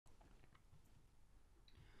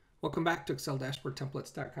Welcome back to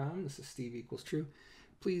ExcelDashboardTemplates.com. This is Steve equals true.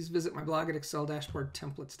 Please visit my blog at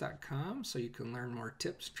ExcelDashboardTemplates.com so you can learn more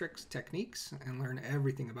tips, tricks, techniques, and learn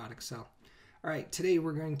everything about Excel. All right, today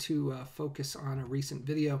we're going to focus on a recent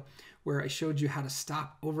video where I showed you how to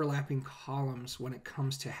stop overlapping columns when it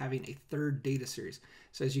comes to having a third data series.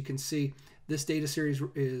 So as you can see, this data series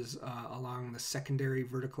is along the secondary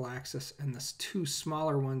vertical axis, and the two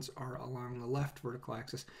smaller ones are along the left vertical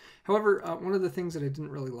axis. However, one of the things that I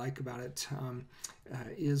didn't really like about it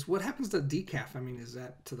is what happens to decaf. I mean, is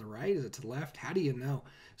that to the right? Is it to the left? How do you know?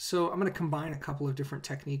 So I'm going to combine a couple of different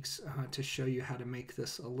techniques to show you how to make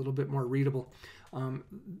this a little bit more readable.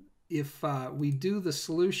 If we do the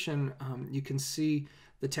solution, you can see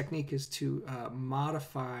the technique is to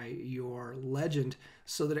modify your legend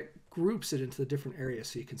so that it groups it into the different areas.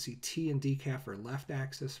 So you can see T and decaf are left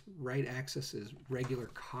axis, right axis is regular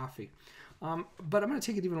coffee. But I'm going to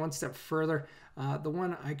take it even one step further. The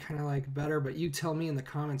one I kind of like better, but you tell me in the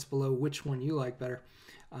comments below which one you like better,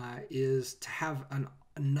 is to have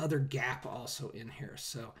another gap also in here.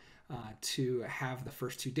 So to have the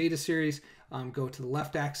first two data series go to the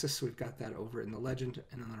left axis, so we've got that over in the legend,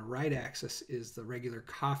 and on the right axis is the regular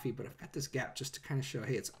coffee, but I've got this gap just to kind of show,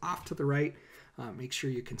 hey, it's off to the right. Make sure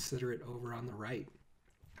you consider it over on the right.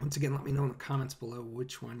 Once again, let me know in the comments below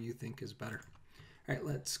which one you think is better. All right,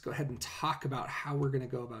 let's go ahead and talk about how we're going to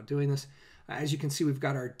go about doing this. As you can see, we've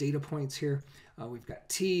got our data points here. We've got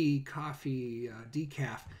tea, coffee,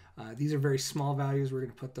 decaf. These are very small values. We're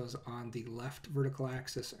going to put those on the left vertical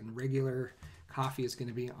axis, and regular coffee is going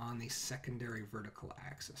to be on the secondary vertical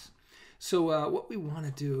axis. So what we want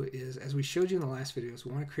to do is, as we showed you in the last videos,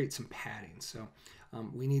 we want to create some padding. So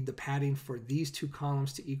we need the padding for these two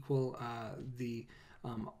columns to equal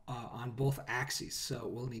on both axes. So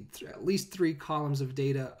we'll need at least 3 columns of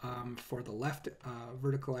data for the left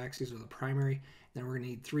vertical axis, or the primary. Then we're going to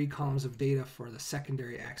need 3 columns of data for the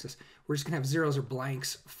secondary axis. We're just going to have zeros or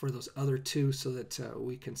blanks for those other two so that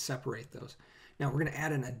we can separate those. Now we're going to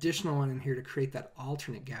add an additional one in here to create that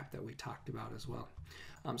alternate gap that we talked about as well.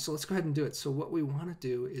 So let's go ahead and do it. So what we want to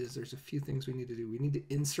do is, there's a few things we need to do. We need to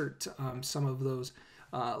insert some of those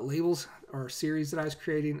labels or series that I was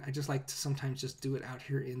creating. I just like to sometimes just do it out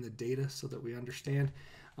here in the data so that we understand.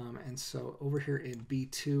 And so over here in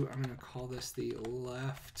B2, I'm going to call this the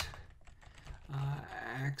left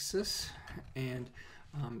axis, and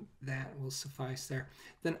that will suffice there.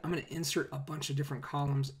 Then I'm going to insert a bunch of different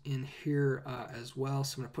columns in here as well.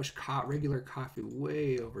 So I'm going to push regular coffee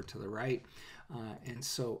way over to the right. And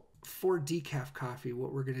so for decaf coffee,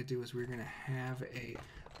 what we're going to do is we're going to have a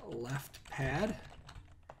left pad.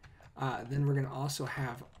 Then we're going to also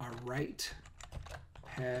have a right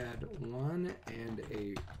pad 1 and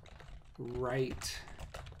a right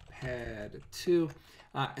pad 2.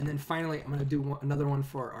 And then finally, I'm going to do another one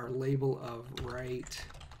for our label of right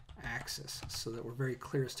axis so that we're very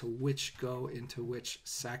clear as to which go into which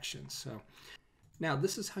section. So now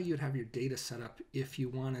this is how you'd have your data set up if you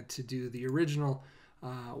wanted to do the original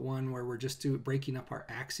one where we're just breaking up our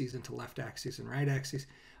axes into left axis and right axis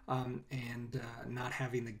and not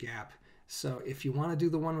having the gap. So if you want to do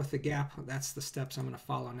the one with the gap, that's the steps I'm going to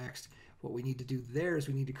follow next. What we need to do there is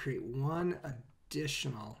we need to create one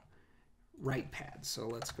additional right pad. So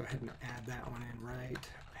let's go ahead and add that one in, right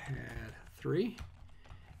pad 3.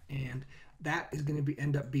 And that is going to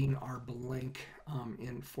end up being our blank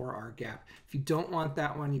for our gap. If you don't want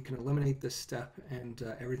that one, you can eliminate this step, and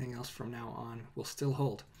everything else from now on will still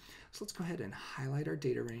hold. So let's go ahead and highlight our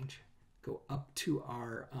data range, go up to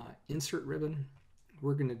our insert ribbon.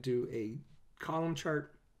 We're going to do a column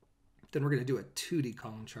chart, then we're going to do a 2D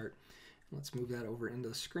column chart. Let's move that over into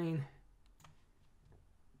the screen.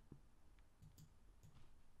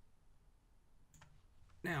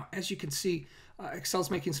 Now, as you can see,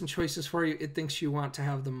 Excel's making some choices for you. It thinks you want to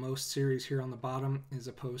have the most series here on the bottom as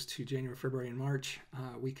opposed to January, February, and March.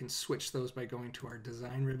 We can switch those by going to our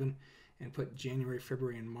design ribbon and put January,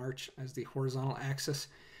 February, and March as the horizontal axis.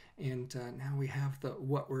 And now we have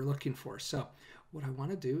what we're looking for. So what I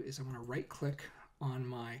want to do is I want to right click on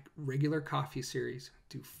my regular coffee series,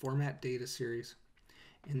 do Format Data Series,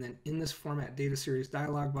 and then in this Format Data Series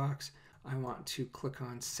dialog box, I want to click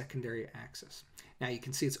on Secondary Axis. Now you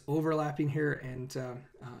can see it's overlapping here, and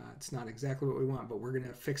it's not exactly what we want, but we're going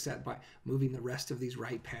to fix that by moving the rest of these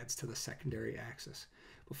right pads to the secondary axis.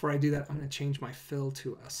 Before I do that, I'm going to change my fill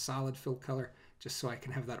to a solid fill color just so I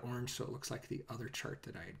can have that orange so it looks like the other chart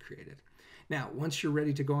that I had created. Now, once you're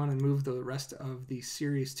ready to go on and move the rest of the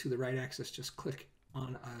series to the right axis, just click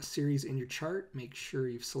on a series in your chart. Make sure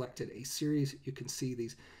you've selected a series. You can see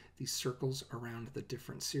these these circles around the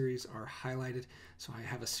different series are highlighted. So I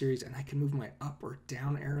have a series and I can move my up or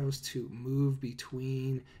down arrows to move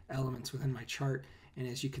between elements within my chart. And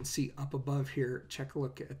as you can see up above here, check a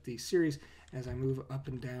look at the series. As I move up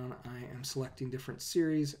and down, I am selecting different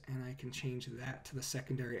series, and I can change that to the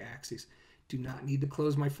secondary axes. Do not need to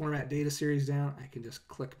close my format data series down. I can just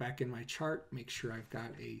click back in my chart, make sure I've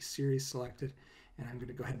got a series selected, and I'm going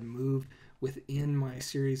to go ahead and move within my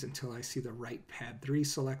series until I see the right pad 3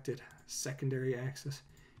 selected, secondary axis.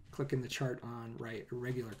 Click in the chart on right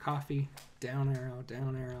regular coffee, down arrow,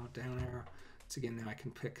 down arrow, down arrow. So again, now I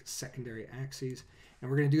can pick secondary axes, and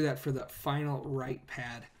we're going to do that for the final right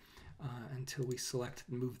pad until we select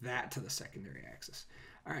and move that to the secondary axis.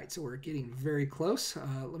 All right, so we're getting very close.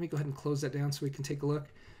 Let me go ahead and close that down so we can take a look.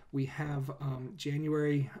 We have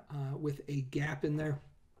January with a gap in there.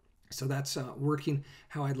 So that's working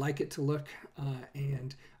how I'd like it to look.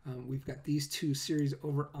 And we've got these two series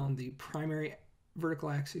over on the primary vertical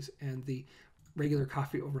axis and the regular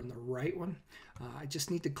coffee over on the right one. I just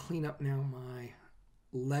need to clean up now my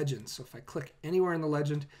legend. So if I click anywhere in the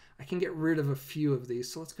legend, I can get rid of a few of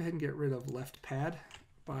these. So let's go ahead and get rid of left pad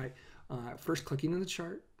by first clicking in the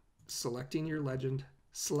chart, selecting your legend,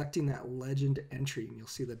 selecting that legend entry, and you'll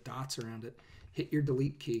see the dots around it. Hit your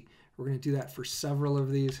delete key. We're going to do that for several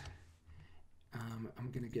of these.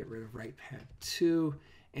 I'm going to get rid of right pad 2,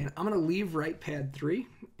 and I'm going to leave right pad 3,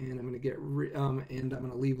 and I'm going to get and I'm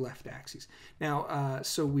going to leave left axis. Now,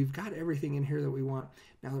 so we've got everything in here that we want.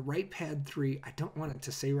 Now, the right pad 3, I don't want it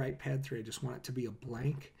to say right pad 3. I just want it to be a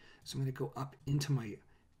blank. So I'm going to go up into my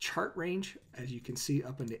chart range, as you can see,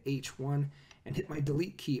 up into H1, and hit my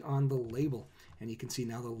delete key on the label. And you can see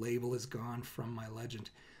now the label is gone from my legend.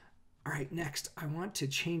 All right, next, I want to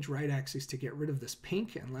change right axis to get rid of this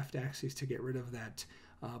pink and left axis to get rid of that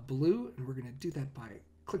blue. And we're going to do that by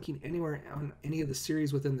clicking anywhere on any of the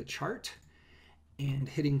series within the chart and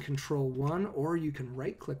hitting Control-1, or you can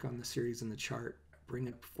right-click on the series in the chart, bring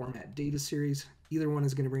up Format Data Series. Either one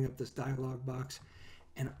is going to bring up this dialog box.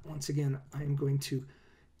 And once again, I'm going to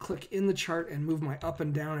click in the chart and move my up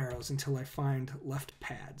and down arrows until I find left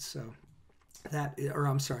pad. So that, or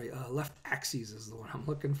I'm sorry, left axis is the one I'm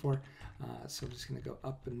looking for. So I'm just going to go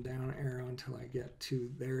up and down arrow until I get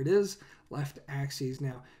to, there it is, left axis.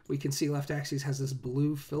 Now we can see left axis has this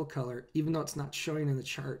blue fill color. Even though it's not showing in the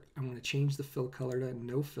chart, I'm going to change the fill color to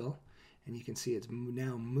no fill. And you can see it's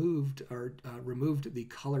now moved or removed the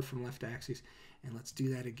color from left axis. And let's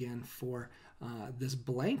do that again for this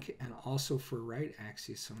blank and also for right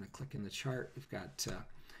axis. So I'm going to click in the chart. We've got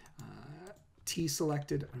T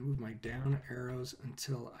selected. I move my down arrows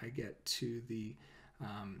until I get to the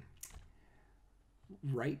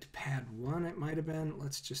right pad 1, it might have been.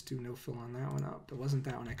 Let's just do no fill on that one. Oh, it wasn't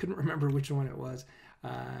that one. I couldn't remember which one it was.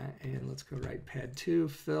 And let's go right pad 2,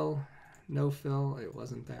 fill, no fill. It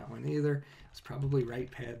wasn't that one either. It's probably right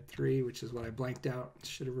pad 3, which is what I blanked out.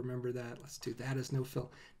 Should have remembered that. Let's do that as no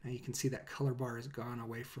fill. Now you can see that color bar has gone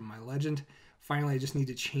away from my legend. Finally, I just need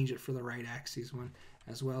to change it for the right axis one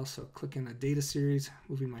as well. So click in a data series,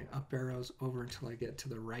 moving my up arrows over until I get to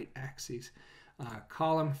the right axis.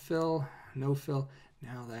 Column, fill, no fill.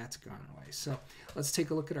 Now that's gone away. So let's take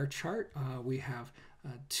a look at our chart. We have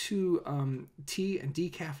two T and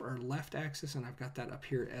decaf are left axis, and I've got that up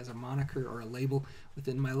here as a moniker or a label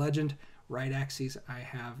within my legend. Right axis I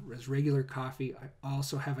have as regular coffee. I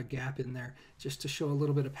also have a gap in there just to show a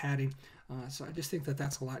little bit of padding. So I just think that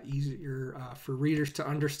that's a lot easier for readers to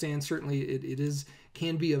understand. Certainly it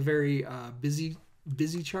can be a very busy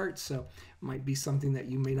chart, so it might be something that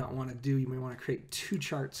you may not want to do. You may want to create two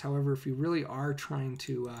charts. However, if you really are trying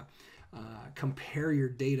to compare your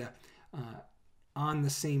data on the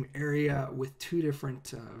same area with two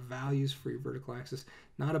different values for your vertical axis,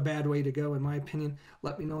 not a bad way to go in my opinion.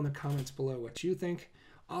 Let me know in the comments below what you think.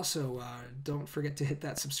 Also, don't forget to hit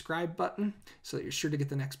that subscribe button so that you're sure to get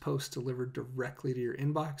the next post delivered directly to your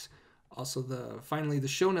inbox. Also, finally, the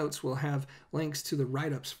show notes will have links to the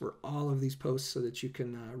write-ups for all of these posts so that you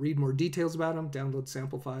can read more details about them, download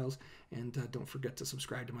sample files, and don't forget to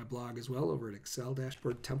subscribe to my blog as well over at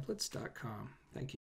excel-templates.com. Thank you.